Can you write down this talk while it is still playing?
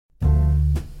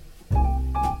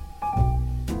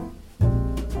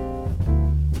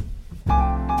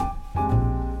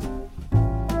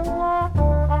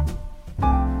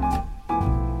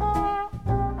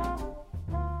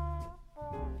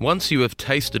Once you have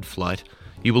tasted flight,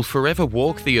 you will forever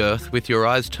walk the earth with your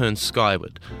eyes turned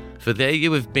skyward, for there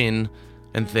you have been,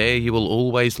 and there you will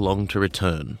always long to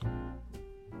return.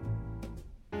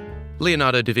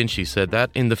 Leonardo da Vinci said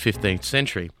that in the 15th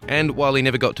century, and while he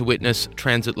never got to witness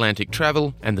transatlantic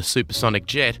travel and the supersonic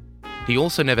jet, he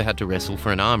also never had to wrestle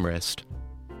for an armrest.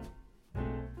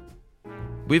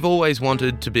 We've always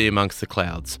wanted to be amongst the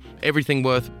clouds. Everything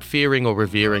worth fearing or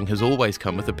revering has always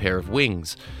come with a pair of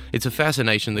wings. It's a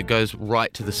fascination that goes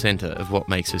right to the centre of what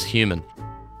makes us human.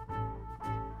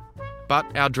 But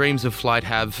our dreams of flight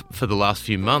have, for the last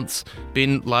few months,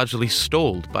 been largely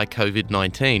stalled by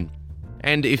COVID-19.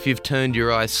 And if you've turned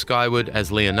your eyes skyward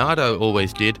as Leonardo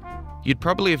always did, you'd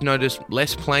probably have noticed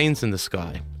less planes in the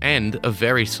sky and a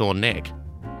very sore neck.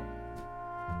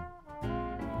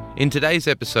 In today's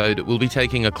episode, we'll be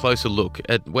taking a closer look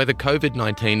at whether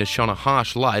COVID-19 has shone a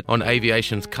harsh light on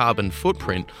aviation's carbon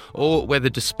footprint, or whether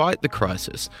despite the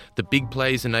crisis, the big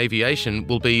players in aviation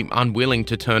will be unwilling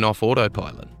to turn off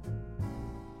autopilot.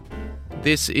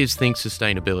 This is Think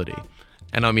Sustainability,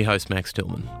 and I'm your host, Max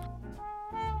Tillman.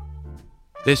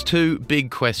 There's two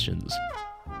big questions.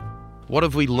 What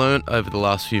have we learnt over the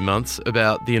last few months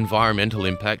about the environmental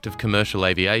impact of commercial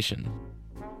aviation?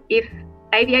 If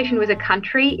aviation was a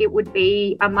country, it would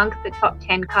be amongst the top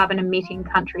 10 carbon emitting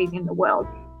countries in the world.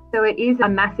 So it is a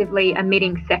massively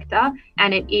emitting sector,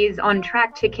 and it is on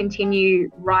track to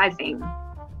continue rising.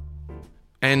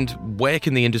 And where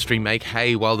can the industry make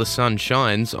hay while the sun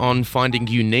shines on finding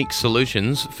unique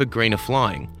solutions for greener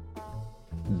flying?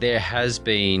 There has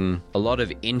been a lot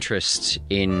of interest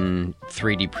in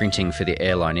 3D printing for the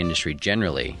airline industry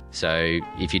generally. So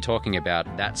if you're talking about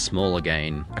that small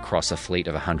again across a fleet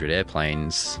of 100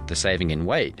 airplanes, the saving in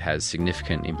weight has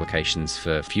significant implications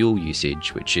for fuel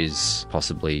usage, which is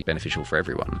possibly beneficial for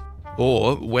everyone.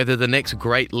 Or whether the next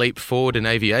great leap forward in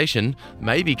aviation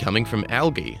may be coming from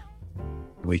algae.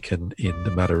 We can, in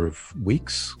a matter of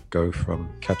weeks, go from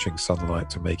catching sunlight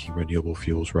to making renewable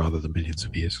fuels rather than millions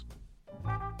of years.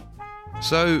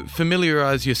 So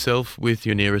familiarise yourself with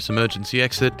your nearest emergency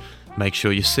exit, make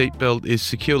sure your seatbelt is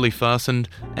securely fastened,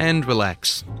 and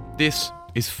relax. This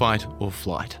is Fight or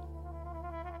Flight.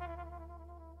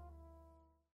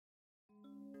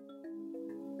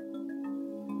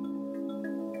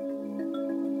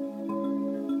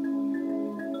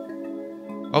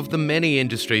 Of the many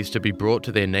industries to be brought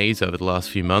to their knees over the last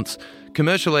few months,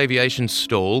 commercial aviation's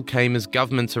stall came as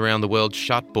governments around the world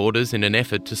shut borders in an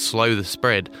effort to slow the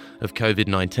spread of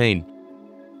COVID-19.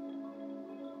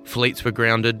 Fleets were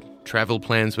grounded, travel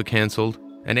plans were cancelled,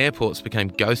 and airports became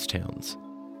ghost towns.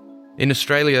 In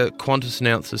Australia, Qantas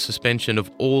announced the suspension of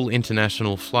all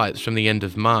international flights from the end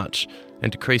of March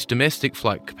and decreased domestic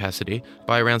flight capacity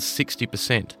by around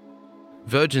 60%.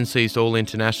 Virgin ceased all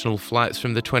international flights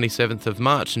from the 27th of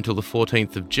March until the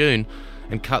 14th of June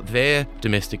and cut their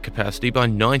domestic capacity by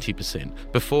 90%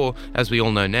 before, as we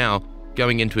all know now,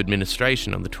 going into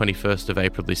administration on the 21st of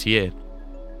April this year.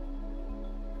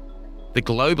 The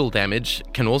global damage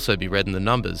can also be read in the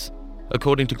numbers.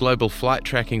 According to global flight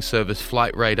tracking service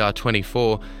Flight Radar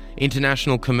 24,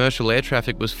 international commercial air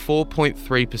traffic was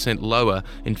 4.3% lower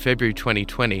in February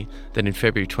 2020 than in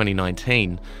February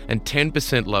 2019, and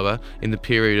 10% lower in the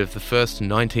period of the 1st to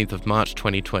 19th of March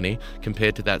 2020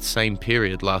 compared to that same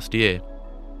period last year.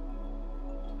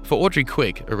 For Audrey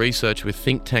Quick, a researcher with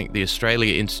think tank the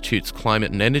Australia Institute's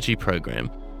Climate and Energy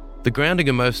Program, the grounding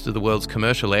of most of the world's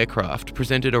commercial aircraft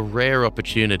presented a rare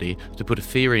opportunity to put a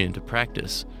theory into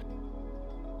practice.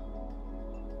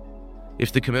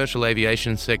 If the commercial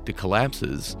aviation sector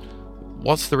collapses,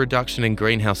 what's the reduction in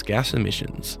greenhouse gas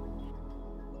emissions?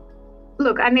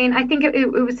 Look, I think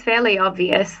it was fairly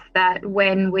obvious that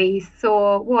when we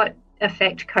saw what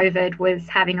effect COVID was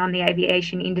having on the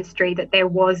aviation industry, that there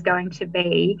was going to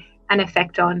be an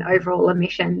effect on overall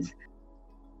emissions.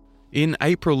 In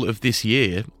April of this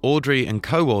year, Audrey and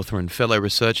co-author and fellow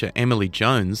researcher Emily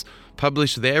Jones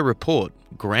published their report,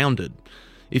 Grounded.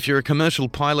 If you're a commercial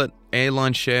pilot,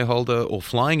 airline shareholder or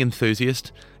flying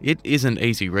enthusiast, it isn't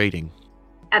easy reading.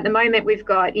 At the moment, we've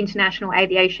got international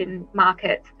aviation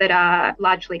markets that are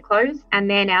largely closed, and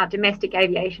then our domestic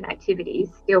aviation activities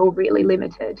still really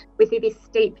limited. We see this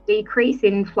steep decrease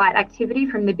in flight activity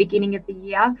from the beginning of the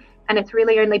year, and it's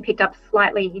really only picked up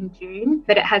slightly in June,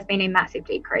 but it has been a massive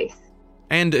decrease.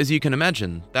 And as you can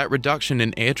imagine, that reduction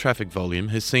in air traffic volume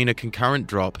has seen a concurrent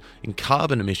drop in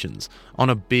carbon emissions on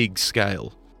a big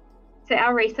scale. So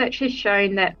our research has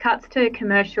shown that cuts to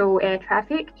commercial air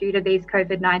traffic due to these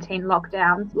COVID-19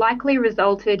 lockdowns likely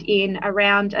resulted in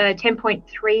around a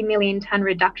 10.3 million tonne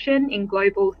reduction in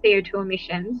global CO2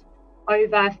 emissions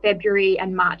over February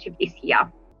and March of this year.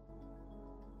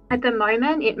 At the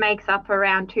moment, it makes up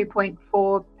around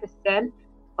 2.4%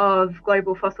 of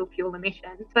global fossil fuel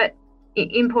emissions. But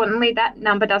importantly, that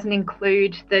number doesn't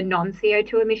include the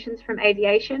non-CO2 emissions from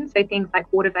aviation, so things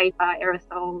like water vapour,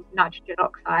 aerosols, nitrogen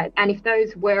oxide. And if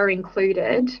those were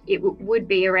included, it would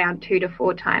be around 2 to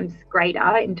 4 times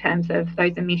greater in terms of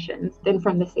those emissions than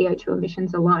from the CO2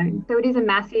 emissions alone. So it is a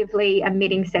massively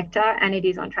emitting sector, and it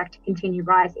is on track to continue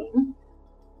rising.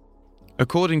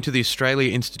 According to the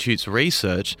Australia Institute's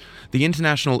research, the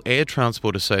International Air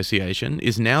Transport Association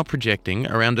is now projecting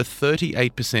around a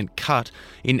 38% cut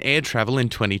in air travel in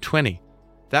 2020.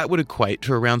 That would equate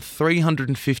to around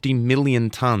 350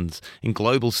 million tonnes in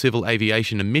global civil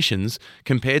aviation emissions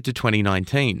compared to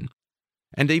 2019.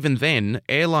 And even then,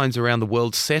 airlines around the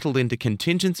world settled into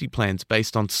contingency plans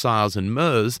based on SARS and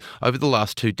MERS over the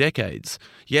last 2 decades.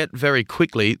 Yet very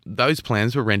quickly, those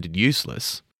plans were rendered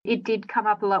useless. It did come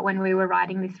up a lot when we were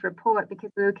writing this report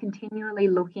because we were continually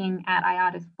looking at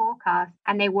IATA's forecasts,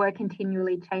 and they were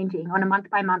continually changing. On a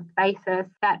month-by-month basis,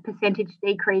 that percentage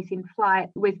decrease in flight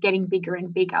was getting bigger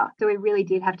and bigger. So we really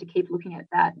did have to keep looking at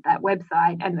that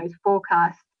website and those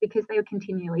forecasts because they were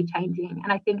continually changing.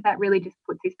 And I think that really just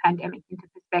puts this pandemic into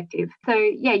perspective. So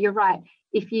yeah, you're right.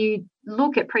 If you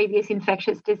look at previous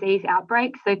infectious disease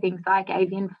outbreaks, so things like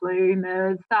avian flu,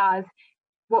 MERS, SARS,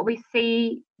 what we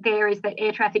see there is that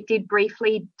air traffic did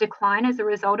briefly decline as a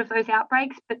result of those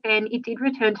outbreaks, but then it did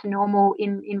return to normal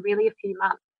in really a few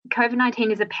months.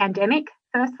 COVID-19 is a pandemic,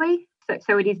 firstly,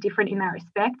 so it is different in that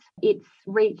respect. It's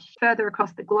reached further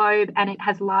across the globe and it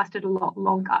has lasted a lot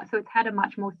longer. So it's had a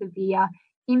much more severe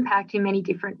impact in many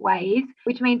different ways,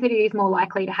 which means that it is more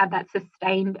likely to have that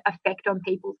sustained effect on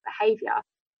people's behaviour.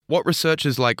 What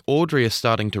researchers like Audrey are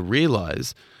starting to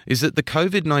realise is that the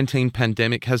COVID-19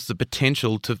 pandemic has the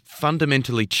potential to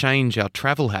fundamentally change our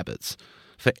travel habits.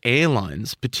 For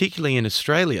airlines, particularly in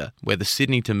Australia, where the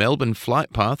Sydney to Melbourne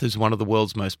flight path is one of the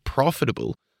world's most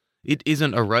profitable, it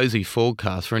isn't a rosy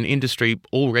forecast for an industry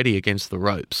already against the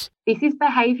ropes. This is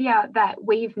behaviour that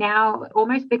we've now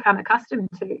almost become accustomed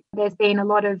to. There's been a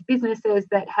lot of businesses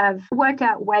that have worked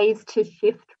out ways to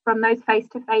shift from those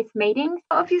face-to-face meetings.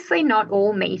 Obviously, not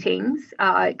all meetings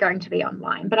are going to be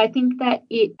online, but I think that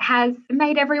it has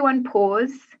made everyone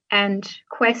pause and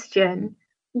question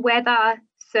whether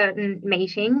certain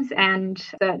meetings and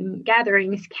certain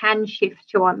gatherings can shift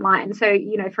to online. So,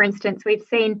 for instance, we've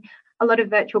seen a lot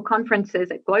of virtual conferences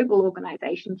at global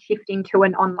organisations shifting to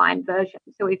an online version.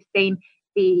 So we've seen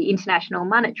the International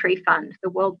Monetary Fund, the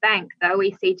World Bank, the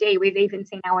OECD. We've even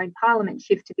seen our own Parliament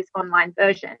shift to this online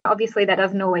version. Obviously, that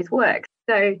doesn't always work.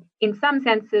 So in some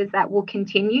senses, that will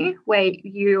continue where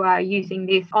you are using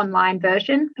this online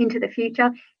version into the future.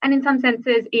 And in some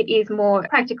senses, it is more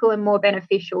practical and more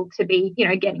beneficial to be,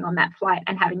 getting on that flight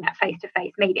and having that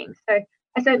face-to-face meeting. So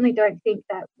I certainly don't think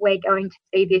that we're going to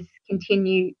see this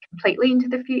continue completely into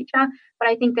the future, but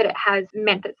I think that it has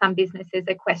meant that some businesses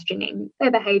are questioning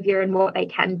their behaviour and what they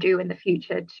can do in the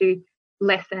future to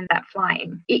lessen that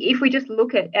flying. If we just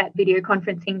look at video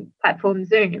conferencing platform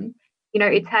Zoom,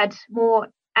 it's had more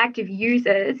active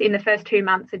users in the first 2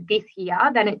 months of this year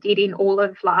than it did in all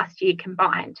of last year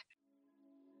combined.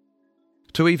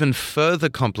 To even further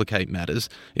complicate matters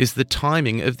is the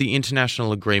timing of the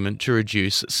international agreement to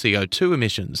reduce CO2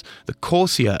 emissions, the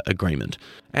CORSIA agreement.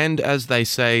 And as they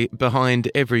say,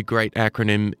 behind every great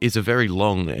acronym is a very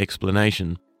long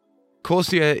explanation.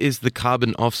 CORSIA is the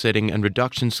carbon offsetting and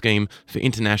reduction scheme for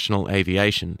international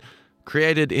aviation.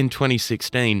 Created in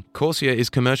 2016, CORSIA is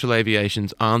commercial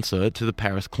aviation's answer to the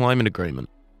Paris Climate Agreement.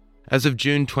 As of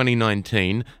June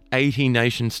 2019, 80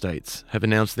 nation-states have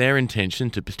announced their intention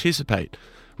to participate,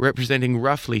 representing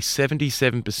roughly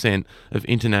 77% of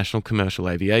international commercial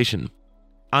aviation.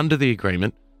 Under the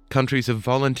agreement, countries have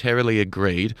voluntarily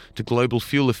agreed to global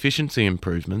fuel efficiency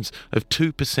improvements of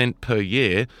 2% per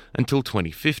year until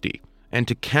 2050, and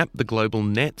to cap the global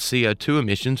net CO2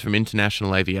 emissions from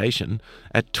international aviation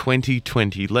at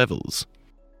 2020 levels.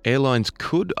 Airlines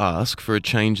could ask for a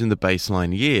change in the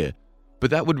baseline year, but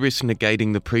that would risk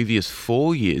negating the previous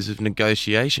 4 years of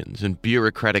negotiations and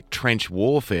bureaucratic trench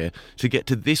warfare to get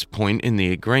to this point in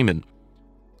the agreement.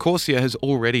 CORSIA has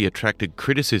already attracted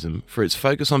criticism for its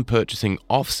focus on purchasing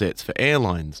offsets for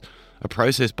airlines, a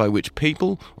process by which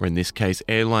people, or in this case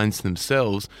airlines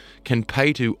themselves, can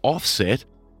pay to offset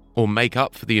or make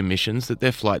up for the emissions that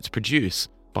their flights produce,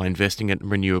 by investing in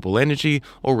renewable energy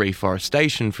or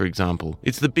reforestation, for example.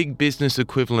 It's the big business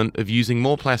equivalent of using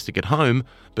more plastic at home,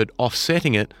 but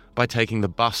offsetting it by taking the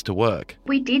bus to work.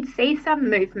 We did see some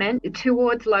movement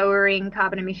towards lowering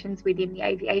carbon emissions within the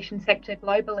aviation sector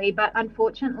globally, but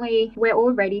unfortunately, we're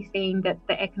already seeing that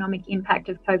the economic impact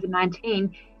of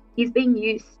COVID-19 is being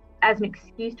used as an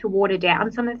excuse to water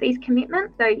down some of these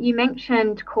commitments. So you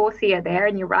mentioned CORSIA there,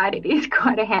 and you're right, it is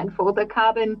quite a handful, the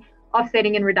Carbon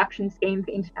Offsetting and Reduction Scheme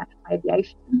for International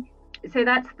Aviation. So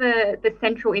that's the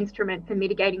central instrument for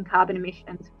mitigating carbon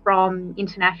emissions from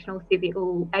international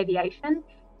civil aviation.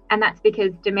 And that's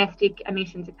because domestic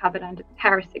emissions are covered under the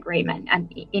Paris Agreement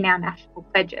and in our national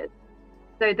pledges.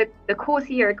 So the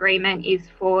CORSIA agreement is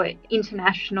for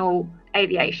international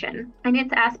aviation, and its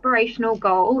aspirational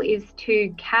goal is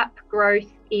to cap growth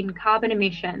in carbon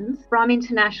emissions from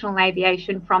international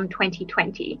aviation from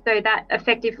 2020. So that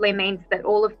effectively means that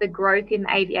all of the growth in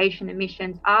aviation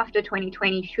emissions after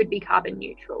 2020 should be carbon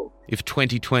neutral. If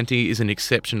 2020 is an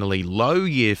exceptionally low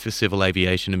year for civil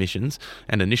aviation emissions,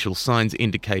 and initial signs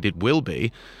indicate it will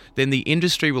be, then the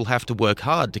industry will have to work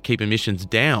hard to keep emissions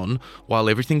down while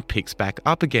everything picks back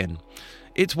up again.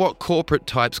 It's what corporate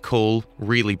types call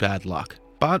really bad luck.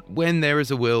 But when there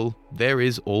is a will, there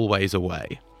is always a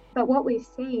way. But what we've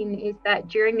seen is that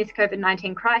during this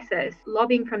COVID-19 crisis,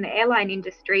 lobbying from the airline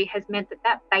industry has meant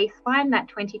that baseline, that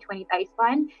 2020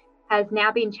 baseline, has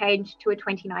now been changed to a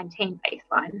 2019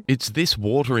 baseline. It's this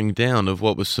watering down of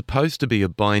what was supposed to be a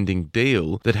binding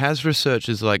deal that has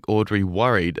researchers like Audrey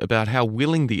worried about how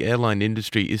willing the airline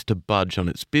industry is to budge on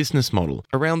its business model.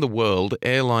 Around the world,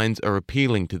 airlines are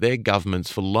appealing to their governments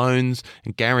for loans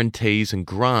and guarantees and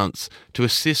grants to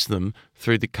assist them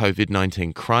through the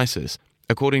COVID-19 crisis.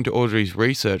 According to Audrey's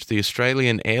research, the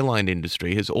Australian airline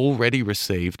industry has already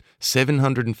received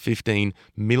 $715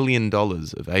 million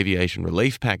of aviation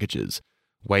relief packages,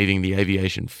 waiving the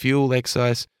aviation fuel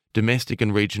excise, domestic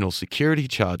and regional security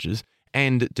charges,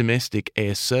 and domestic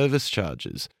air service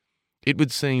charges. It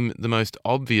would seem the most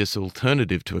obvious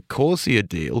alternative to a CORSIA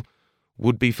deal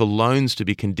would be for loans to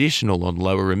be conditional on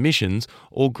lower emissions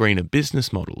or greener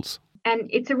business models. And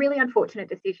it's a really unfortunate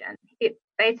decision. It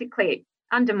basically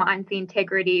undermines the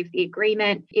integrity of the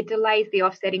agreement, it delays the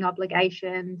offsetting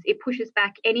obligations, it pushes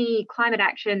back any climate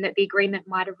action that the agreement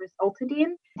might have resulted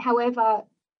in. However,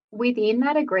 within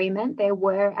that agreement, there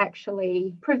were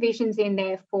actually provisions in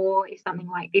there for if something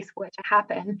like this were to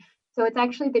happen. So it's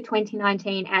actually the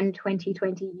 2019 and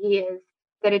 2020 years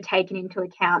that are taken into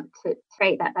account to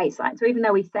create that baseline. So even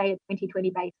though we say a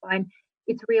 2020 baseline,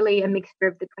 it's really a mixture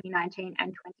of the 2019 and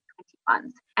 2020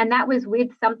 ones. And that was with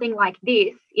something like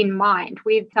this in mind,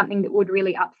 with something that would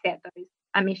really upset those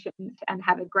emissions and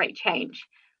have a great change.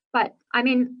 But I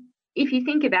mean, if you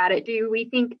think about it, do we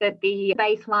think that the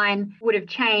baseline would have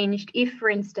changed if, for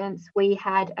instance, we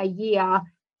had a year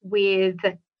with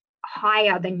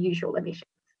higher than usual emissions?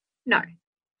 No,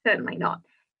 certainly not.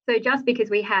 So just because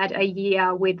we had a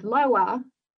year with lower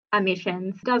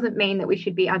emissions doesn't mean that we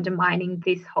should be undermining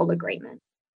this whole agreement.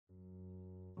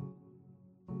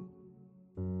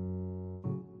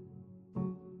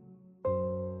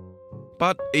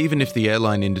 But even if the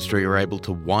airline industry are able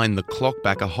to wind the clock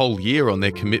back a whole year on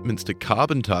their commitments to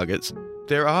carbon targets,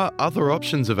 there are other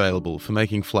options available for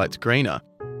making flights greener.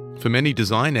 For many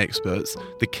design experts,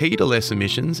 the key to less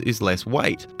emissions is less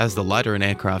weight. As the lighter an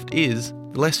aircraft is,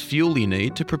 the less fuel you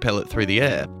need to propel it through the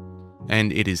air.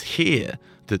 And it is here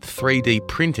that 3D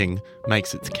printing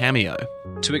makes its cameo.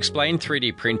 To explain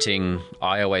 3D printing,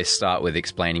 I always start with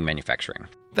explaining manufacturing.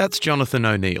 That's Jonathan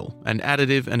O'Neill, an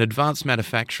additive and advanced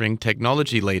manufacturing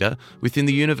technology leader within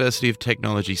the University of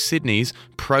Technology Sydney's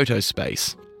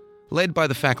Protospace. Led by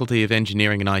the Faculty of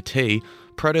Engineering and IT,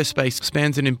 Protospace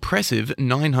spans an impressive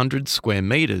 900 square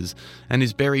metres and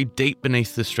is buried deep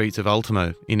beneath the streets of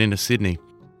Ultimo in inner Sydney.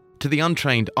 To the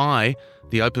untrained eye,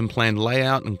 the open-plan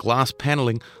layout and glass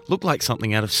panelling look like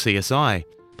something out of CSI.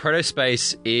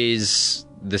 Protospace is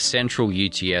the central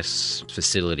UTS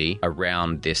facility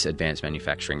around this advanced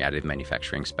manufacturing, additive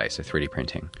manufacturing space, so 3D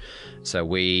printing. So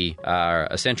we are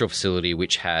a central facility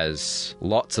which has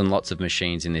lots and lots of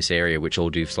machines in this area which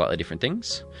all do slightly different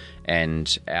things.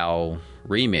 And our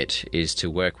remit is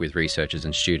to work with researchers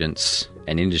and students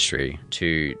and industry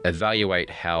to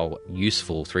evaluate how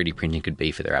useful 3D printing could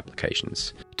be for their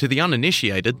applications. To the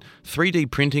uninitiated, 3D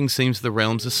printing seems the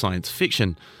realms of science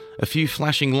fiction. A few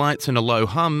flashing lights and a low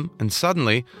hum, and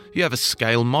suddenly you have a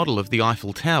scale model of the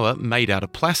Eiffel Tower made out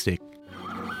of plastic.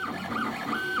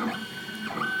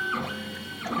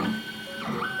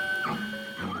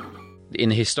 In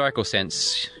the historical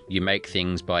sense, you make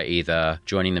things by either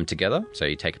joining them together, so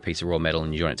you take a piece of raw metal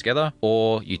and you join it together,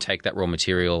 or you take that raw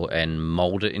material and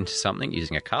mold it into something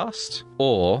using a cast,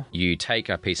 or you take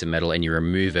a piece of metal and you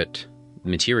remove it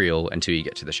material until you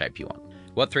get to the shape you want.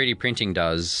 What 3D printing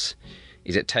does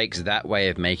is it takes that way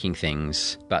of making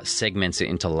things but segments it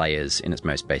into layers in its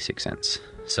most basic sense.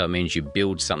 So it means you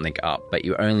build something up, but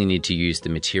you only need to use the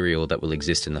material that will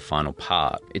exist in the final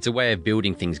part. It's a way of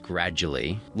building things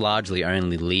gradually, largely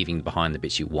only leaving behind the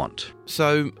bits you want.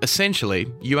 So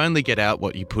essentially, you only get out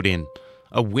what you put in.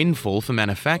 A windfall for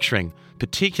manufacturing,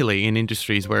 particularly in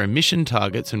industries where emission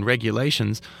targets and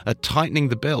regulations are tightening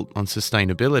the belt on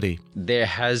sustainability. There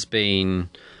has been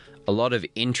a lot of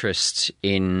interest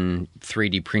in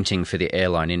 3D printing for the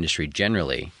airline industry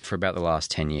generally for about the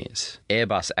last 10 years.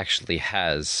 Airbus actually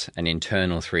has an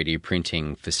internal 3D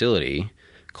printing facility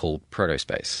called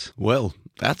Protospace. Well,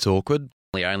 that's awkward.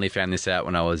 I only found this out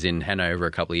when I was in Hanover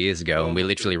a couple of years ago, and we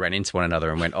literally ran into one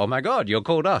another and went, oh my God, you're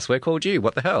called us, we're called you,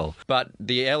 what the hell? But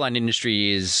the airline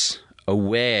industry is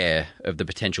aware of the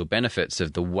potential benefits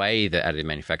of the way that additive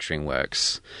manufacturing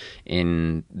works.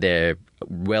 They're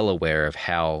well aware of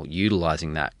how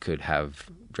utilizing that could have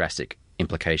drastic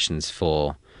implications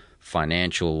for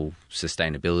financial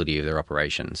sustainability of their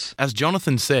operations. As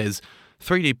Jonathan says,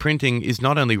 3D printing is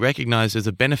not only recognised as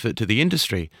a benefit to the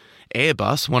industry.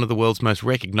 Airbus, one of the world's most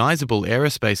recognisable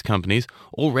aerospace companies,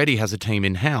 already has a team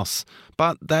in-house.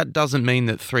 But that doesn't mean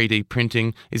that 3D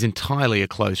printing is entirely a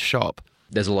closed shop.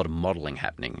 There's a lot of modelling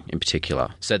happening in particular.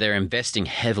 So they're investing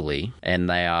heavily, and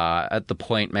they are at the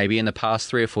point maybe in the past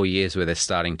 3 or 4 years where they're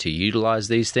starting to utilise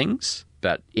these things,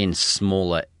 but in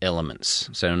smaller elements.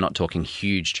 So I'm not talking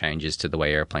huge changes to the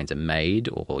way airplanes are made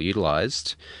or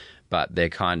utilised, but they're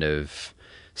kind of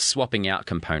swapping out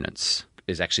components.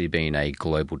 There's actually been a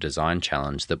global design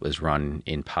challenge that was run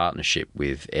in partnership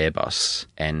with Airbus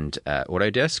and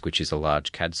Autodesk, which is a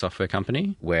large CAD software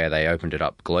company, where they opened it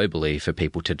up globally for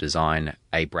people to design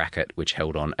a bracket which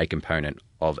held on a component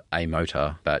of a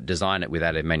motor, but design it with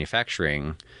additive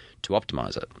manufacturing to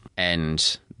optimize it.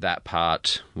 And that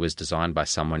part was designed by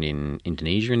someone in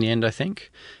Indonesia in the end, I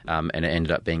think, and it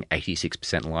ended up being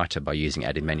 86% lighter by using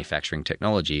additive manufacturing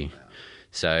technology.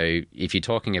 So if you're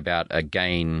talking about a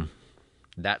gain,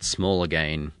 that small a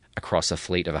gain across a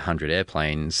fleet of 100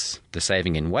 airplanes, the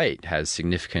saving in weight has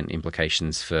significant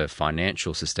implications for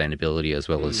financial sustainability as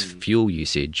well as fuel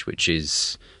usage, which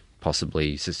is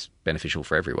possibly beneficial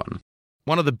for everyone.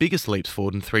 One of the biggest leaps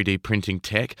forward in 3D printing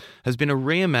tech has been a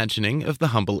reimagining of the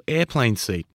humble airplane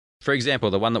seat. For example,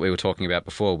 the one that we were talking about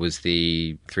before was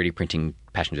the 3D printing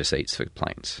passenger seats for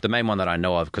planes. The main one that I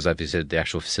know of, because I visited the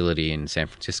actual facility in San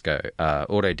Francisco,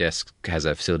 Autodesk has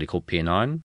a facility called Pier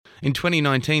 9. In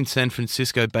 2019, San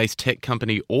Francisco-based tech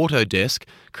company Autodesk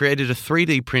created a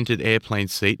 3D printed airplane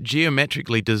seat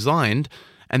geometrically designed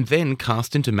and then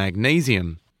cast into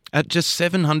magnesium. At just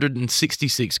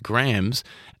 766 grams,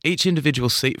 each individual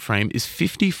seat frame is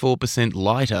 54%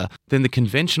 lighter than the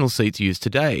conventional seats used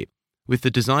today, with the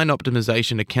design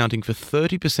optimization accounting for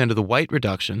 30% of the weight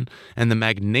reduction and the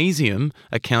magnesium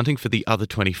accounting for the other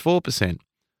 24%.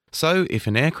 So if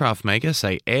an aircraft maker,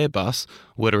 say Airbus,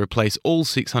 were to replace all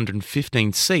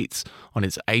 615 seats on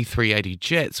its A380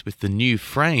 jets with the new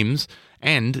frames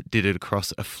and did it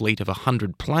across a fleet of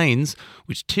 100 planes,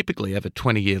 which typically have a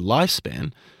 20-year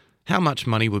lifespan, how much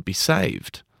money would be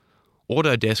saved?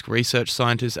 Autodesk research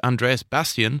scientist Andreas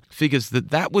Bastian figures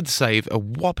that would save a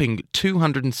whopping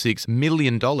 $206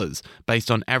 million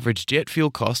based on average jet fuel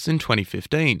costs in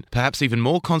 2015. Perhaps even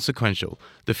more consequential,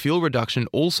 the fuel reduction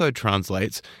also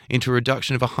translates into a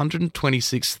reduction of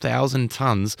 126,000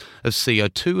 tonnes of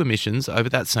CO2 emissions over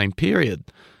that same period.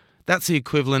 That's the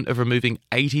equivalent of removing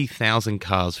 80,000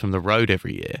 cars from the road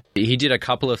every year. He did a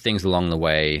couple of things along the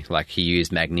way, like he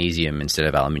used magnesium instead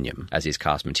of aluminium as his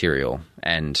cast material.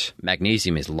 And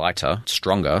magnesium is lighter,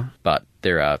 stronger, but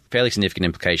there are fairly significant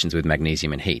implications with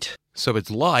magnesium and heat. So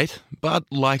it's light, but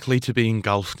likely to be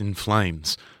engulfed in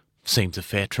flames. Seems a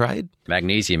fair trade.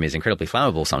 Magnesium is incredibly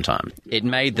flammable sometimes. It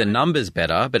made the numbers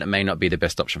better, but it may not be the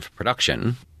best option for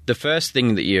production. The first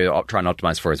thing that you try and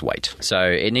optimize for is weight. So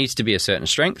it needs to be a certain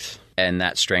strength, and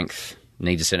that strength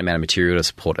needs a certain amount of material to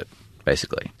support it,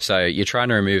 basically. So you're trying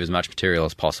to remove as much material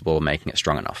as possible, making it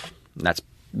strong enough. And that's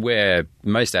where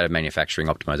most additive manufacturing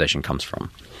optimization comes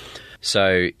from.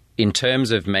 So in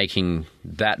terms of making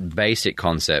that basic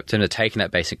concept, in terms of taking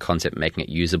that basic concept and making it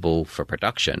usable for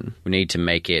production, we need to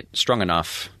make it strong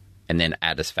enough and then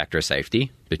add a factor of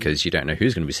safety, because you don't know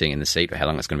who's going to be sitting in the seat or how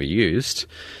long it's going to be used.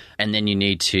 And then you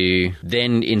need to,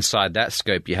 then inside that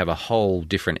scope, you have a whole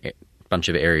different bunch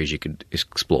of areas you could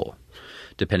explore,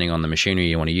 depending on the machinery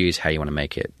you want to use, how you want to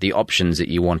make it, the options that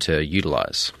you want to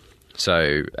utilize.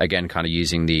 So again, kind of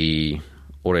using the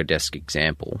Autodesk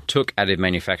example, took additive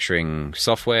manufacturing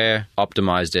software,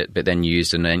 optimized it, but then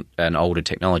used an older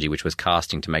technology, which was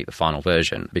casting, to make the final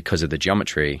version because of the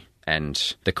geometry.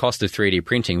 And the cost of 3D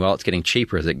printing, well, it's getting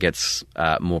cheaper as it gets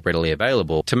more readily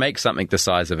available. To make something the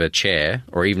size of a chair,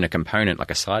 or even a component like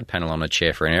a side panel on a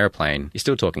chair for an airplane, you're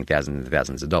still talking thousands and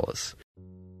thousands of dollars.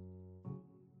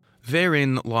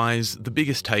 Therein lies the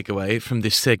biggest takeaway from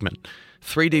this segment.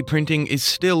 3D printing is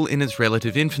still in its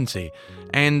relative infancy,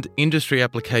 and industry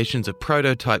applications of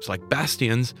prototypes like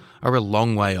Bastions are a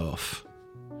long way off.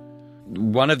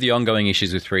 One of the ongoing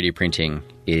issues with 3D printing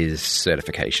is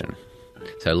certification.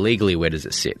 So legally, where does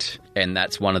it sit? And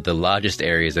that's one of the largest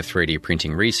areas of 3D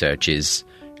printing research is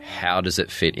how does it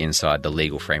fit inside the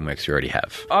legal frameworks we already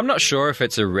have? I'm not sure if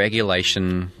it's a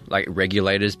regulation, like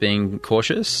regulators being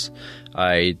cautious.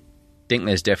 I think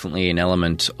there's definitely an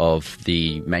element of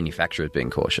the manufacturers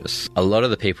being cautious. A lot of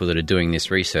the people that are doing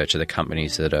this research are the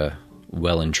companies that are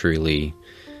well and truly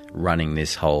running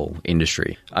this whole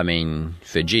industry. I mean,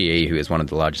 for GE, who is one of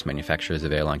the largest manufacturers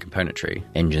of airline componentry,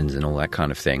 engines and all that kind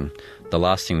of thing, the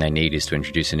last thing they need is to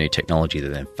introduce a new technology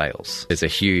that then fails. There's a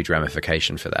huge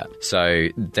ramification for that. So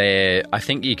I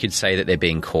think you could say that they're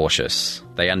being cautious.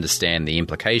 They understand the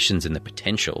implications and the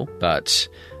potential, but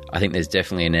I think there's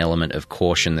definitely an element of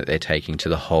caution that they're taking to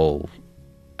the whole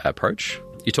approach.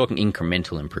 You're talking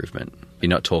incremental improvement. You're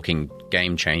not talking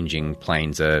game-changing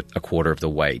planes a quarter of the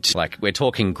weight. Like, we're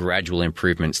talking gradual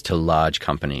improvements to large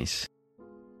companies.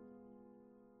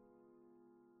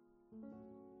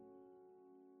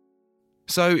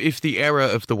 So if the era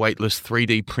of the weightless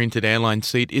 3D printed airline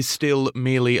seat is still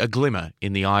merely a glimmer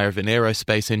in the eye of an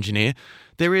aerospace engineer,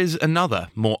 there is another,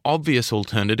 more obvious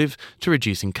alternative to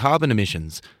reducing carbon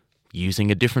emissions: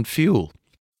 using a different fuel.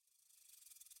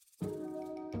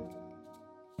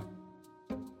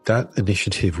 That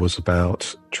initiative was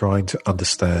about trying to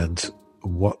understand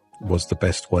what was the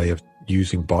best way of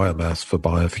using biomass for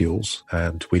biofuels.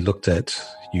 And we looked at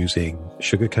using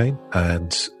sugarcane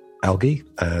and algae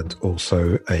and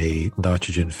also a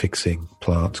nitrogen fixing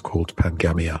plant called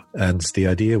Pangamia. And the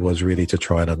idea was really to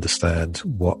try and understand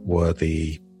what were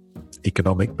the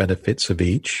economic benefits of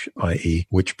each, i.e.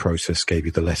 which process gave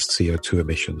you the less CO2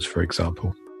 emissions, for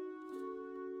example.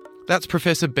 That's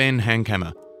Professor Ben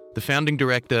Hankamer, the founding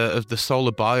director of the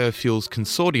Solar Biofuels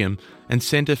Consortium and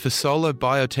Centre for Solar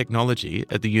Biotechnology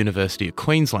at the University of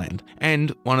Queensland,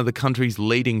 and one of the country's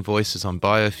leading voices on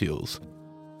biofuels.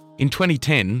 In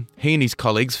 2010, he and his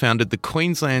colleagues founded the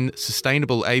Queensland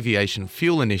Sustainable Aviation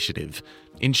Fuel Initiative.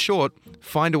 In short,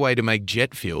 find a way to make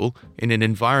jet fuel in an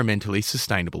environmentally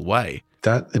sustainable way.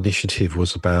 That initiative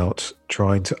was about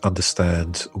trying to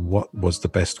understand what was the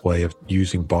best way of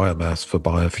using biomass for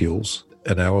biofuels.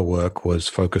 And our work was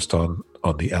focused on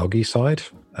the algae side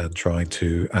and trying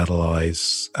to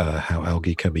analyze how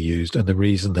algae can be used. And the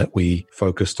reason that we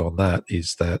focused on that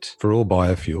is that for all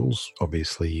biofuels,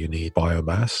 obviously you need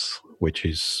biomass, which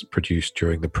is produced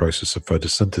during the process of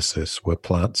photosynthesis, where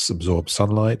plants absorb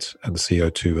sunlight and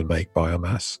CO2 and make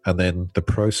biomass. And then the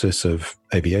process of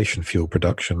aviation fuel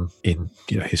production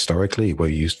historically, where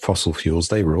we used fossil fuels,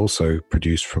 they were also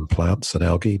produced from plants and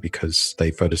algae because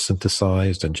they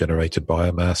photosynthesized and generated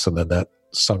biomass, and then that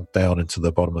sunk down into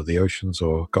the bottom of the oceans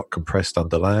or got compressed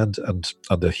under land and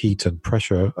under heat and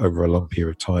pressure over a long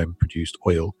period of time produced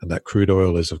oil. And that crude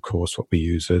oil is, of course, what we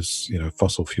use as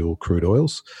fossil fuel crude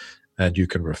oils. And you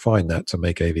can refine that to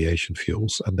make aviation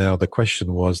fuels. And now the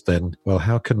question was then, well,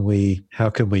 how can we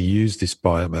use this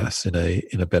biomass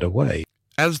in a better way?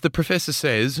 As the professor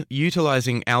says,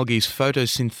 utilising algae's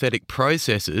photosynthetic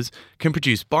processes can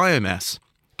produce biomass,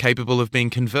 capable of being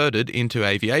converted into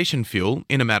aviation fuel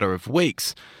in a matter of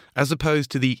weeks, as opposed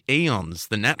to the eons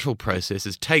the natural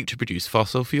processes take to produce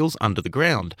fossil fuels under the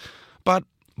ground. But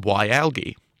why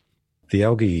algae? The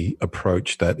algae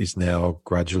approach that is now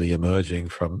gradually emerging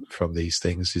from these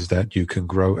things is that you can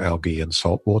grow algae in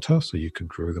salt water. So you can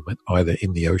grow them either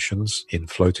in the oceans, in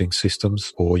floating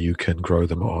systems, or you can grow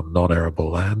them on non-arable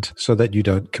land so that you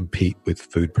don't compete with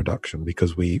food production,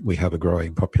 because we have a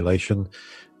growing population,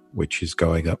 which is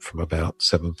going up from about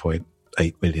 7.8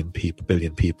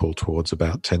 billion people towards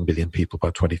about 10 billion people by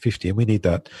 2050. And we need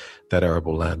that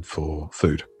arable land for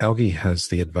food. Algae has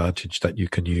the advantage that you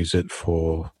can use it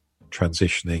for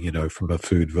transitioning, from a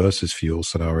food versus fuel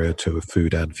scenario to a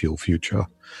food and fuel future,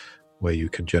 where you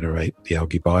can generate the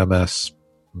algae biomass,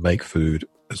 make food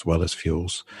as well as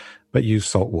fuels, but use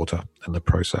salt water in the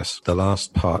process. The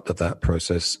last part of that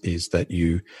process is that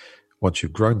once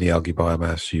you've grown the algae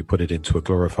biomass, you put it into a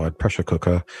glorified pressure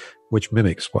cooker, which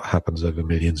mimics what happens over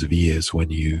millions of years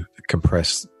when you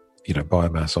compress,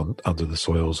 biomass under the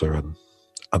soils or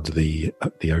under the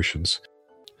oceans.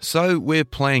 So we're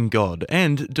playing God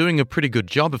and doing a pretty good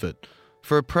job of it.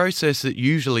 For a process that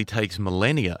usually takes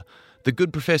millennia, the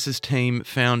Good Professor's team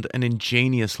found an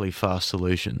ingeniously fast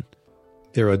solution.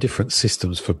 There are different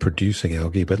systems for producing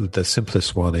algae, but the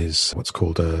simplest one is what's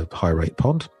called a high-rate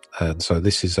pond. And so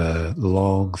this is a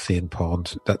long, thin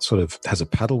pond that sort of has a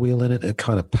paddle wheel in it. It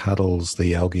kind of paddles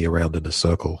the algae around in a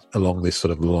circle along this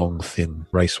sort of long, thin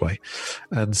raceway.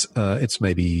 And it's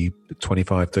maybe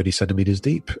 25, 30 centimeters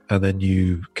deep. And then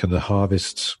you can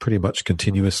harvest pretty much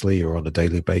continuously or on a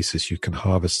daily basis. You can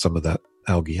harvest some of that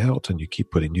algae out and you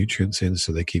keep putting nutrients in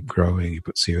so they keep growing. You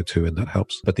put CO2 in, that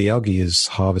helps. But the algae is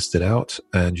harvested out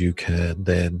and you can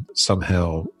then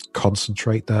somehow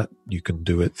concentrate that. You can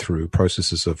do it through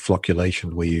processes of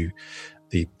flocculation where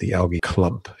the algae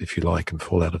clump, if you like, and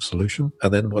fall out of solution.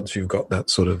 And then once you've got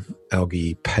that sort of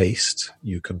algae paste,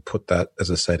 you can put that, as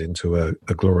I said, into a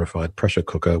glorified pressure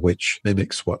cooker, which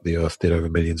mimics what the Earth did over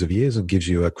millions of years and gives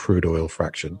you a crude oil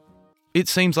fraction. It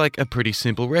seems like a pretty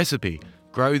simple recipe.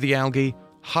 Grow the algae,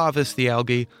 harvest the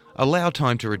algae, allow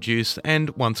time to reduce, and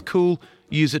once cool,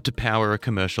 use it to power a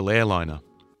commercial airliner.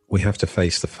 We have to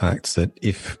face the fact that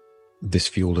if this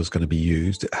fuel is going to be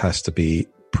used, it has to be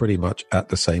pretty much at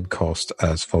the same cost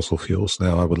as fossil fuels.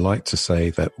 Now, I would like to say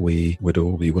that we would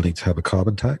all be willing to have a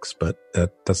carbon tax, but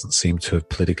that doesn't seem to have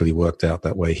politically worked out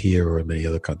that way here or in many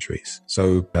other countries.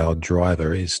 So our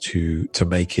driver is to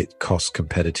make it cost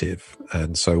competitive.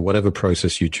 And so whatever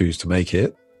process you choose to make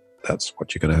it, that's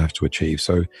what you're going to have to achieve.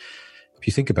 So if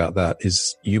you think about that,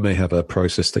 is you may have a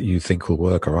process that you think will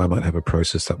work, or I might have a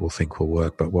process that we'll think will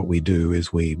work. But what we do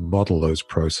is we model those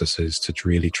processes to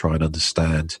really try and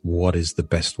understand what is the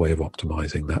best way of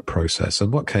optimizing that process.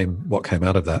 And what came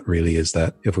out of that really is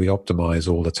that if we optimize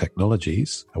all the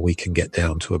technologies, we can get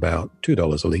down to about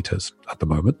 $2 a litre at the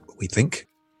moment, we think.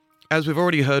 As we've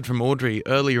already heard from Audrey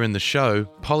earlier in the show,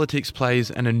 politics plays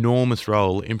an enormous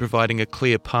role in providing a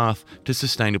clear path to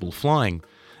sustainable flying.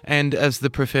 And as the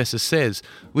professor says,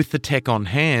 with the tech on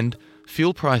hand,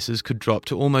 fuel prices could drop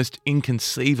to almost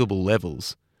inconceivable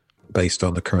levels. Based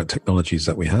on the current technologies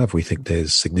that we have, we think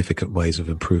there's significant ways of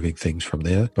improving things from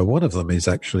there. But one of them is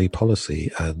actually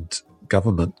policy, and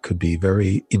government could be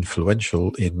very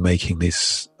influential in making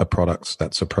this a product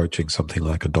that's approaching something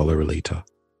like $1 a litre.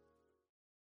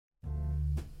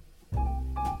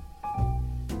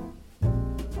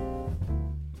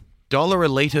 $1 a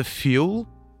litre fuel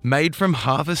made from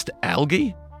harvest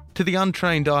algae? To the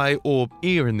untrained eye, or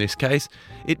ear in this case,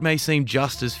 it may seem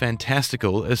just as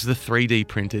fantastical as the 3D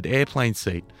printed airplane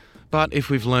seat. But if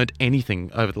we've learnt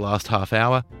anything over the last half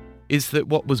hour, is that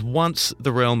what was once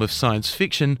the realm of science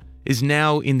fiction is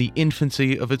now in the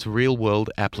infancy of its real-world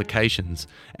applications.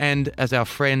 And as our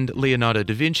friend Leonardo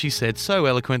da Vinci said so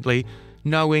eloquently,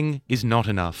 knowing is not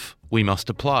enough, we must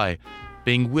apply.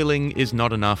 Being willing is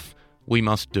not enough, we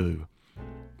must do.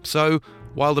 So,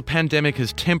 while the pandemic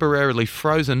has temporarily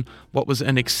frozen what was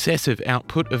an excessive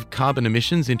output of carbon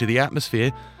emissions into the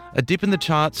atmosphere, a dip in the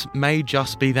charts may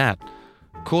just be that.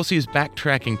 Corsia's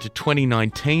backtracking to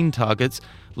 2019 targets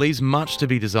leaves much to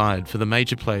be desired for the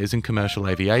major players in commercial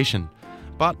aviation.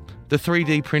 But the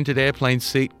 3D printed airplane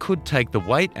seat could take the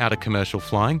weight out of commercial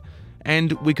flying,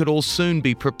 and we could all soon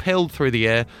be propelled through the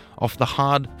air off the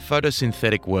hard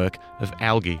photosynthetic work of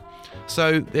algae.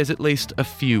 So there's at least a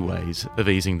few ways of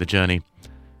easing the journey.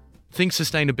 Think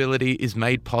Sustainability is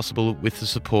made possible with the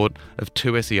support of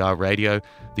 2SER Radio,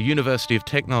 the University of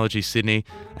Technology Sydney,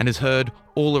 and is heard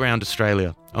all around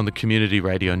Australia on the Community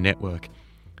Radio Network.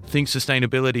 Think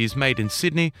Sustainability is made in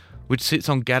Sydney, which sits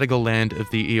on Gadigal land of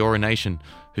the Eora Nation,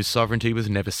 whose sovereignty was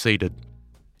never ceded.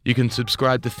 You can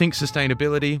subscribe to Think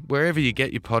Sustainability wherever you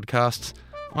get your podcasts.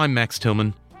 I'm Max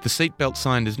Tillman. The seatbelt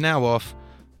sign is now off.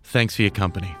 Thanks for your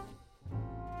company.